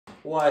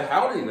Why,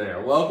 howdy there.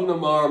 Welcome to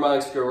Mower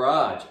Mike's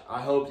Garage.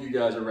 I hope you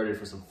guys are ready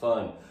for some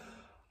fun.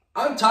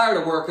 I'm tired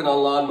of working on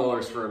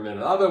lawnmowers for a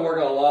minute. I've been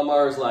working on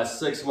lawnmowers the last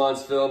 6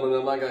 months filming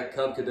them. I got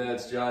Cub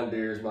Cadets, John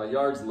Deere's, my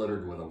yard's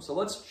littered with them. So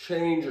let's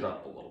change it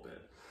up a little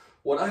bit.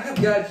 What I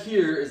have got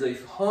here is a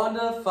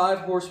Honda 5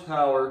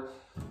 horsepower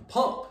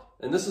pump.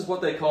 And this is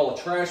what they call a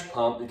trash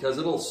pump because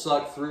it'll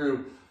suck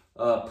through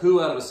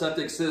poo out of a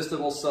septic system,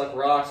 it'll suck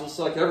rocks, it'll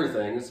suck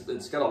everything.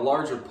 It's got a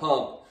larger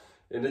pump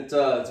and it's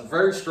a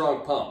very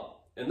strong pump.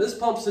 In this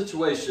pump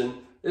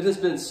situation, it has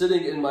been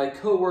sitting in my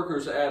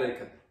coworker's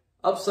attic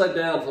upside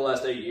down for the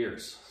last 8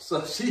 years.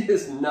 So she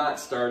is not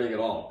starting at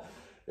all.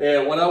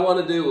 And what I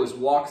want to do is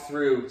walk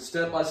through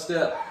step by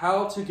step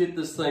how to get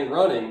this thing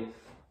running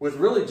with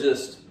really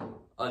just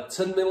a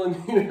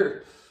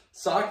 10mm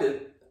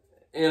socket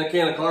and a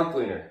can of carb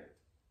cleaner.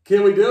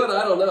 Can we do it?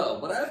 I don't know,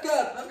 but I've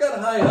got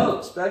high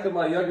hopes. Back in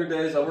my younger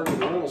days, I worked in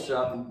the rental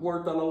shop and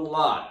worked on a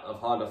lot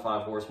of Honda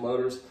 5-horse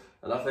motors,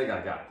 and I think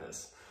I got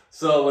this.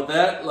 So with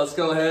that, let's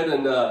go ahead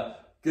and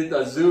get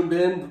a zoomed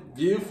in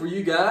view for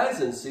you guys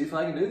and see if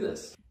I can do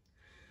this.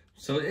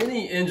 So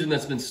any engine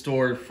that's been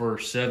stored for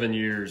 7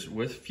 years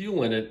with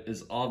fuel in it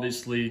is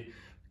obviously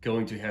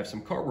going to have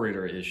some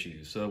carburetor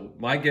issues. So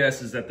my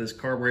guess is that this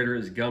carburetor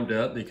is gummed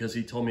up because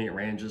he told me it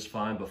ran just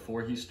fine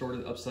before he stored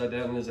it upside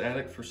down in his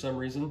attic for some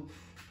reason.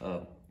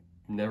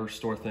 Never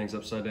store things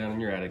upside down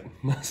in your attic.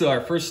 So our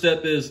first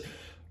step is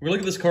we're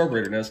looking at this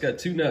carburetor. Now it's got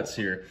 2 nuts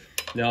here.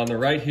 Now on the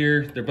right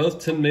here, they're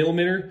both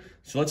 10mm.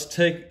 So let's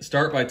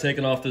start by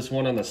taking off this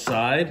one on the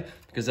side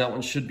because that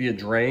one should be a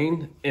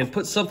drain, and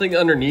put something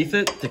underneath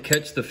it to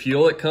catch the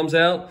fuel that comes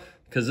out,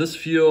 because this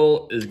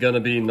fuel is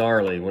gonna be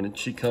gnarly when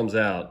she comes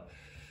out.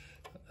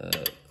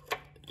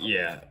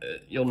 Yeah,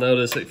 you'll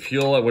notice that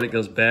fuel, when it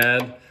goes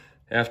bad,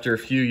 after a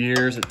few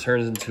years, it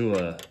turns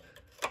into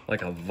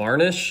like a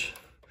varnish,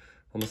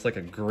 almost like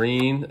a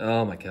green.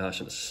 Oh my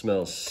gosh, it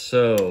smells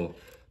so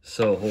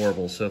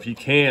horrible. So if you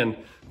can,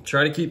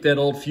 try to keep that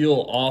old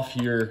fuel off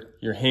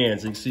your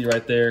hands. You can see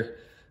right there,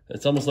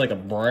 it's almost like a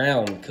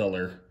brown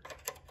color.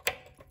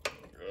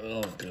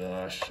 Oh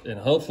gosh, and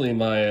hopefully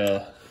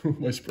my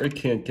my spray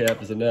can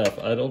cap is enough.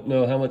 I don't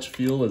know how much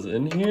fuel is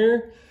in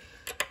here,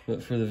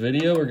 but for the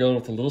video, we're going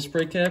with a little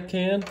spray cap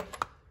can.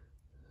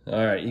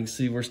 All right, you can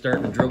see we're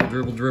starting to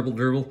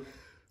dribble.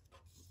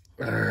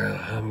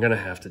 I'm gonna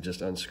have to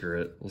just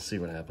unscrew it. We'll see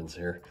what happens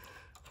here.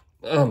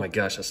 Oh my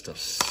gosh, that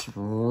stuff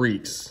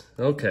reeks.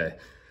 Okay,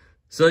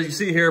 so as you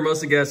see here, most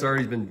of the gas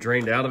already been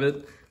drained out of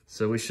it,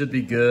 so we should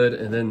be good.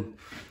 And then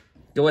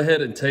go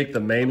ahead and take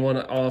the main one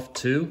off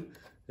too.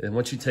 And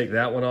once you take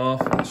that one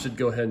off, you should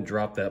go ahead and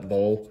drop that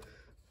bowl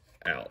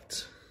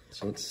out.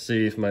 So let's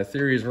see if my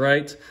theory is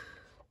right.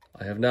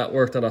 I have not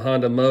worked on a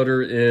Honda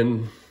motor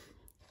in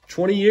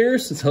 20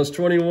 years, since I was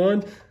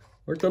 21.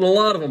 Worked on a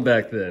lot of them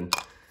back then,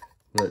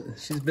 but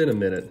she's been a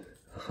minute.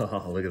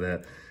 Oh, look at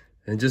that.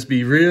 And just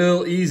be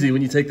real easy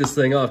when you take this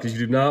thing off, because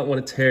you do not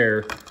want to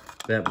tear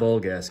that bowl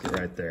gasket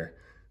right there.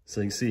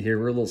 So you can see here,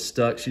 we're a little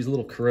stuck. She's a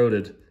little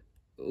corroded.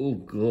 Oh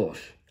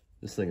gosh,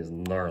 this thing is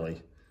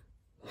gnarly.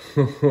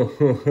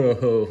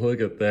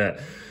 Look at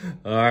that.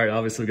 All right,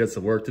 obviously we got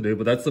some work to do,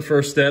 but that's the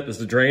first step, is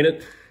to drain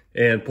it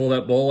and pull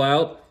that bowl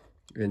out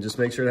and just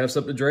make sure to have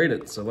something to drain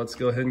it. So let's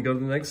go ahead and go to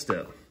the next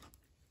step.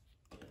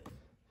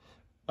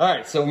 All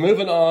right, so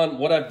moving on,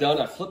 what I've done,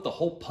 I flipped the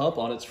whole pump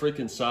on its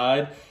freaking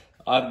side.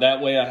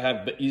 That way I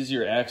have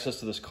easier access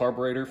to this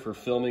carburetor for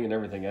filming and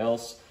everything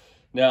else.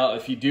 Now,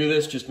 if you do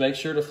this, just make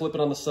sure to flip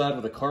it on the side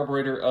with the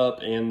carburetor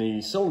up and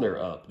the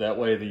cylinder up. That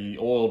way the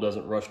oil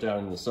doesn't rush down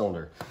in the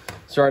cylinder.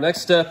 So our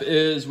next step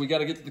is we got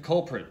to get to the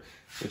culprit,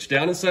 which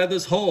down inside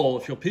this hole,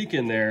 if you'll peek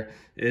in there,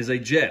 is a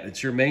jet.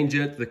 It's your main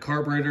jet, the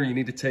carburetor. You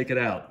need to take it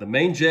out. The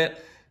main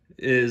jet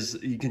is,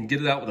 you can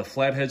get it out with a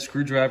flathead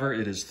screwdriver.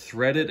 It is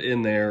threaded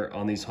in there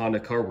on these Honda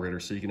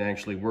carburetors, so you can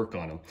actually work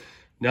on them.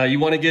 Now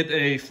you want to get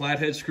a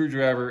flathead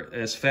screwdriver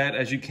as fat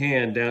as you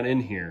can down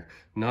in here,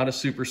 not a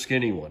super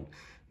skinny one.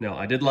 Now,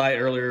 I did lie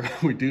earlier,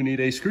 we do need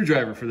a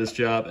screwdriver for this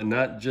job and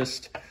not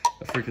just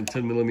a freaking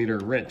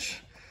 10mm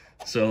wrench.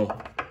 So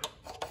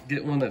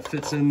get one that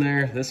fits in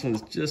there. This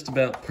one's just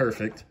about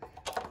perfect.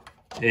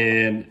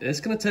 And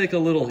it's gonna take a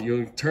little,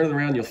 you'll turn it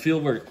around, you'll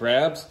feel where it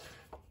grabs,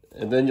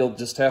 and then you'll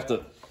just have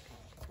to,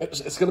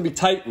 it's gonna be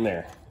tight in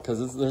there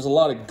because there's a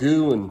lot of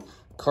goo and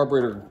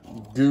carburetor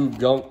goo,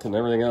 gunk, and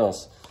everything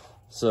else.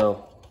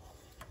 So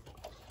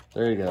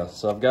there you go.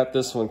 So I've got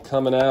this one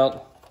coming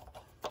out.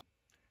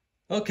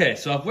 Okay,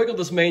 so I've wiggled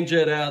this main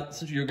jet out.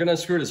 So you're gonna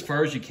screw it as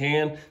far as you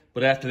can,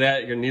 but after that,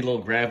 you're gonna need a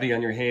little gravity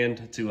on your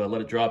hand to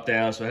let it drop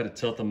down, so I had to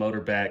tilt the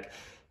motor back.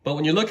 But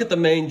when you look at the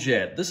main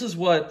jet, this is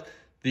what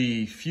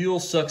the fuel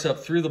sucks up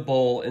through the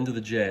bowl into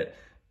the jet.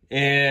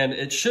 And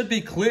it should be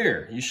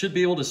clear. You should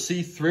be able to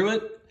see through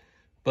it,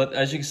 but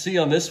as you can see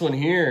on this one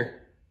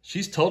here,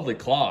 she's totally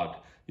clogged.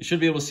 You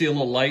should be able to see a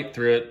little light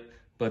through it,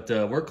 but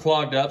we're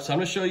clogged up. So I'm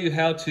gonna show you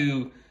how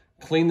to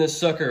clean this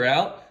sucker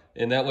out,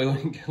 and that way we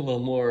can get a little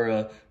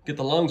more, get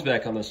the lungs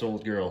back on this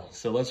old girl.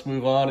 So let's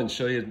move on and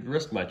show you the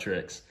rest of my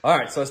tricks. All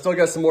right, so I still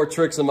got some more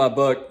tricks in my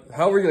book.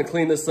 How are we gonna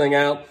clean this thing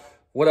out?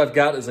 what I've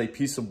got is a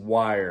piece of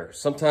wire.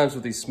 Sometimes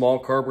with these small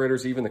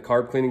carburetors, even the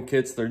carb cleaning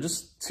kits, they're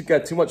just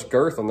got too much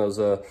girth on those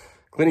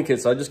cleaning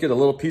kits. So I just get a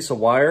little piece of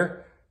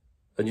wire,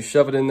 and you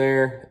shove it in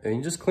there, and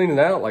you just clean it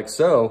out like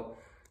so,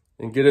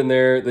 and get in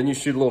there. Then you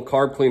shoot a little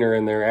carb cleaner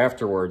in there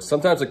afterwards.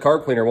 Sometimes the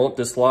carb cleaner won't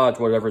dislodge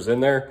whatever's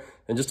in there,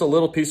 and just a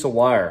little piece of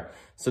wire.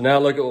 So now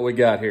look at what we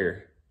got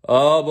here.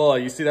 Oh boy,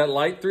 you see that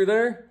light through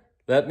there?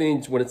 That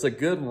means when it's a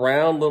good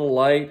round little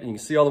light and you can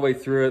see all the way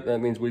through it, that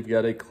means we've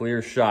got a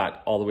clear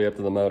shot all the way up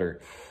to the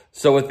motor.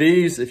 So with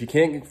these, if you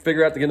can't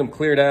figure out to get them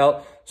cleared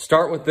out,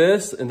 start with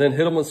this and then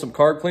hit them with some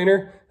carb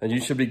cleaner and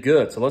you should be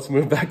good. So let's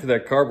move back to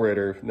that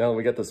carburetor now that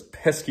we got this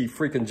pesky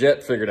freaking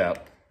jet figured out.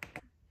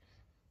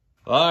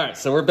 All right,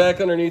 so we're back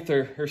underneath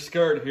her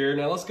skirt here.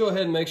 Now let's go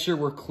ahead and make sure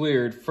we're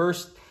cleared.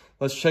 First,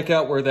 let's check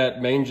out where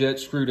that main jet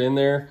screwed in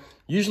there.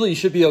 Usually you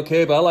should be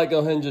okay, but I like to go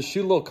ahead and just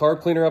shoot a little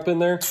carb cleaner up in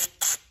there.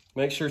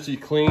 Make sure it's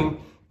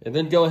clean, and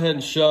then go ahead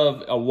and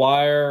shove a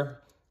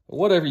wire,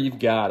 whatever you've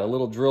got, a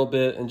little drill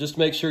bit, and just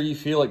make sure you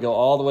feel it go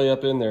all the way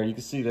up in there. You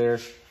can see there,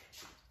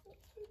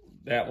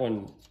 that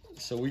one,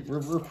 so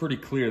we're pretty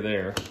clear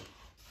there.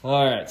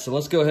 All right, so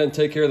let's go ahead and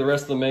take care of the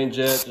rest of the main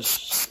jet.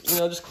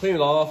 Just clean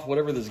it off,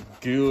 whatever this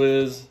goo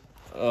is,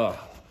 the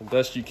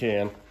best you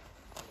can.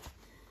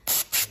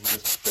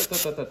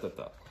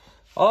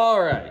 All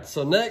right,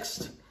 so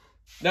next,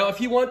 now,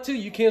 if you want to,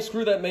 you can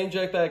screw that main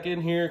jack back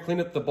in here, clean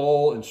up the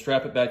bowl, and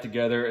strap it back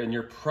together, and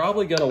you're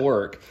probably going to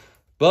work.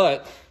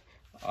 But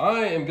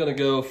I am going to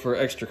go for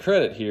extra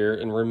credit here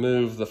and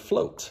remove the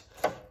float.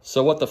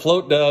 So what the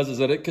float does is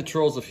that it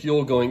controls the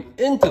fuel going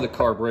into the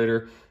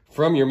carburetor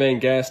from your main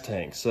gas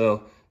tank.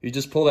 So you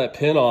just pull that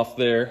pin off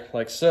there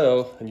like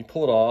so, and you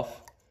pull it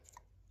off,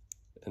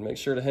 and make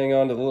sure to hang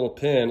on to the little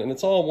pin. And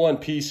it's all one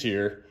piece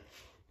here,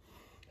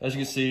 as you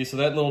can see. So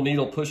that little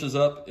needle pushes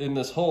up in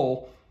this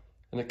hole,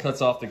 and it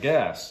cuts off the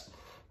gas.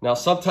 Now,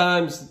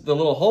 sometimes the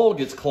little hole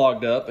gets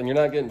clogged up and you're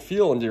not getting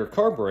fuel into your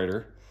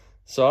carburetor.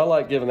 So I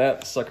like giving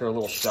that sucker a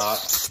little shot,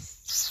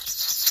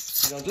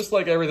 just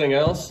like everything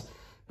else.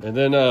 And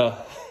then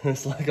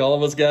it's like all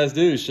of us guys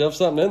do, shove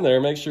something in there,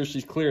 make sure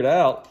she's cleared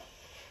out.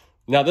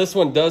 Now this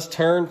one does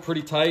turn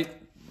pretty tight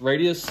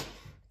radius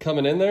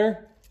coming in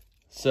there.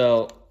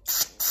 So,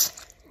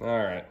 all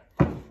right,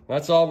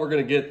 that's all we're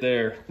gonna get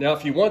there. Now,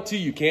 if you want to,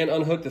 you can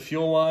unhook the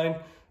fuel line,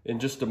 and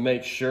just to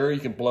make sure, you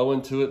can blow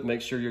into it,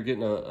 make sure you're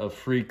getting a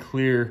free,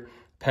 clear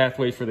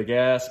pathway for the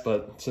gas.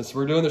 But since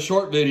we're doing the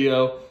short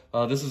video,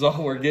 this is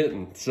all we're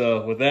getting.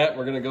 So with that,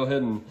 we're gonna go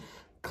ahead and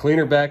clean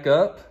her back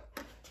up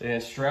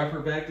and strap her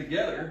back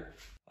together.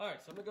 All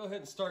right, so I'm gonna go ahead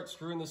and start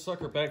screwing this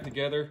sucker back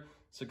together.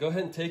 So go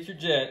ahead and take your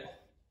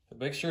jet, but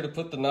make sure to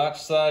put the notch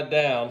side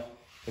down,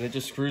 and it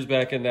just screws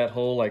back in that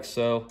hole like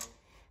so.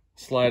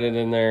 Slide it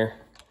in there.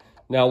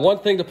 Now, one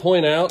thing to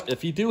point out,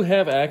 if you do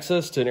have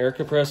access to an air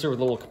compressor with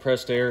a little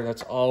compressed air,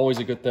 that's always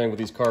a good thing with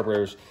these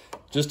carburetors,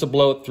 just to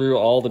blow it through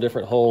all the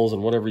different holes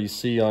and whatever you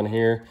see on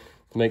here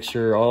to make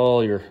sure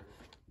all your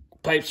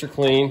pipes are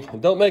clean.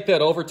 And don't make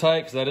that over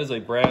tight because that is a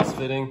brass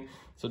fitting,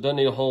 so it doesn't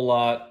need a whole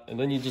lot. And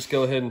then you just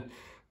go ahead and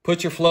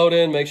put your float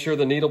in, make sure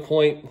the needle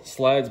point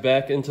slides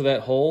back into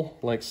that hole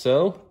like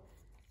so.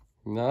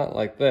 Not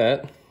like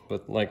that,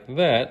 but like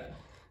that.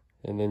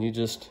 And then you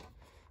just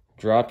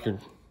drop your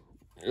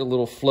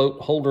little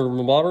float holder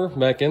motor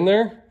back in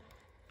there.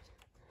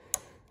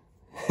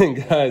 And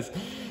guys,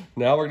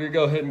 now we're gonna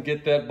go ahead and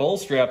get that bowl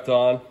strapped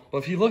on. But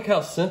if you look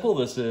how simple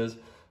this is,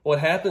 what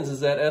happens is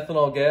that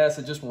ethanol gas,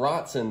 it just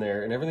rots in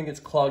there and everything gets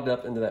clogged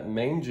up into that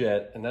main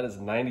jet, and that is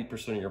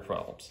 90% of your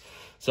problems.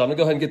 So I'm gonna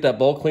go ahead and get that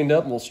bowl cleaned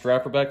up and we'll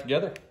strap her back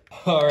together.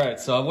 All right,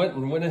 so I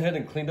went ahead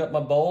and cleaned up my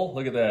bowl.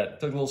 Look at that,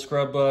 took a little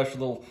scrub brush, a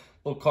little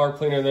carb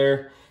cleaner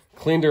there,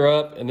 cleaned her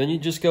up, and then you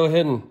just go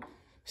ahead and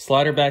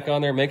slide her back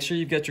on there. Make sure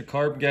you've got your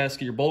carb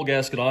gasket, your bowl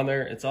gasket on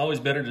there. It's always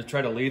better to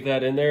try to leave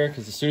that in there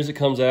because as soon as it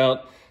comes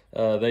out,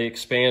 they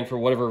expand for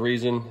whatever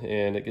reason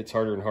and it gets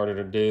harder and harder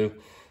to do.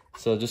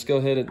 So just go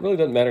ahead. It really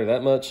doesn't matter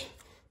that much,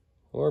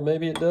 or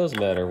maybe it does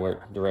matter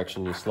what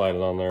direction you slide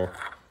it on there.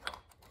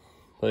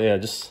 But yeah,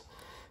 just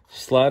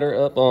slide her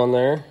up on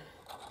there.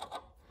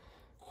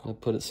 I'll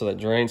put it so that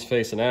drain's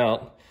facing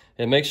out.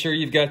 And make sure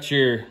you've got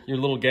your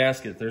little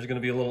gasket. There's going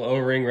to be a little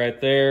O-ring right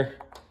there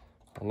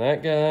on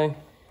that guy.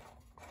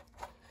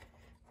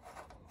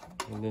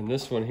 And then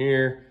this one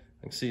here,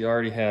 I can see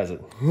already has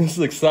it. This is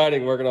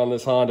exciting working on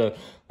this Honda.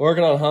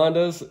 Working on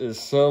Hondas is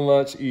so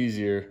much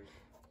easier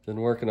than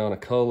working on a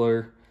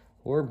Kohler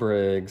or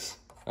Briggs.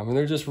 I mean,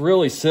 they're just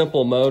really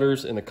simple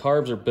motors, and the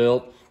carbs are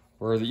built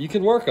where you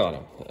can work on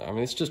them. I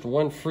mean, it's just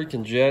one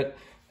freaking jet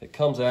that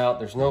comes out.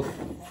 There's no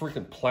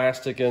freaking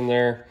plastic in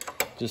there.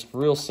 Just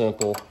real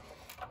simple.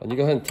 And you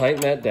go ahead and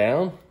tighten that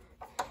down.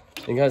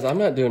 And guys, I'm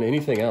not doing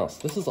anything else.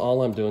 This is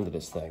all I'm doing to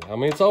this thing. I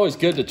mean, it's always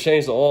good to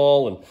change the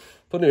oil and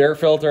put an air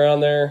filter on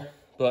there.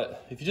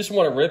 But if you just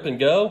want to rip and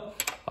go,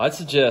 I'd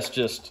suggest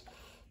just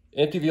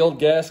empty the old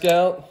gasket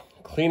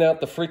out, clean out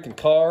the freaking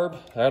carb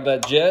out of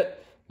that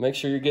jet, make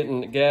sure you're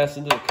getting the gas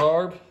into the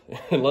carb,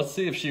 and let's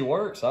see if she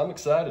works. I'm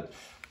excited.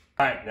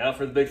 All right, now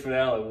for the big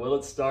finale. Will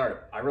it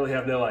start? I really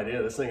have no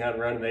idea. This thing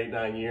hadn't run in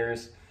 8-9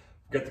 years.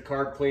 Got the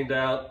carb cleaned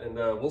out, and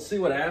we'll see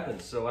what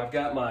happens. So I've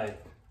got my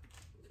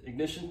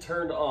ignition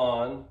turned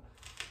on,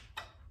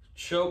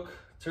 choke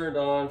turned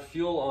on,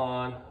 fuel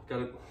on.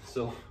 Got it.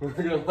 So we're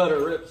gonna let it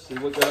rip, see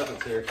what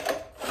happens here.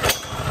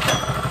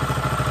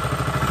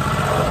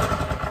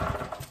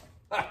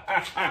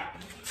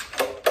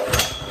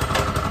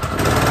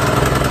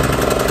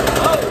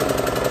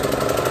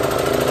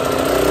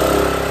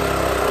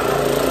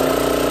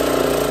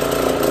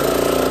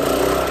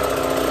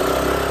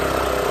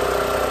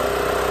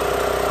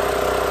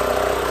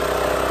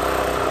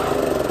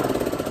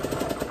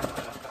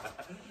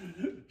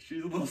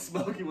 She's a little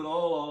smoky with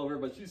oil all over,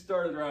 but she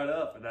started right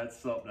up, and that's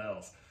something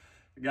else.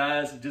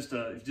 Guys, if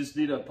you just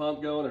need a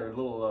pump going or a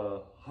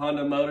little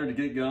Honda motor to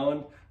get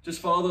going,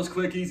 just follow those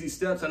quick, easy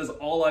steps. That is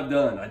all I've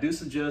done. I do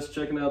suggest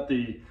checking out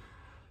the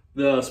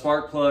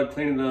spark plug,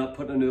 cleaning it up,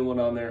 putting a new one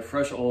on there,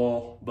 fresh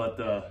oil,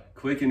 but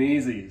quick and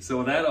easy. So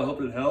with that, I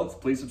hope it helps.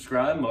 Please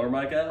subscribe. Mower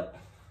Mike out.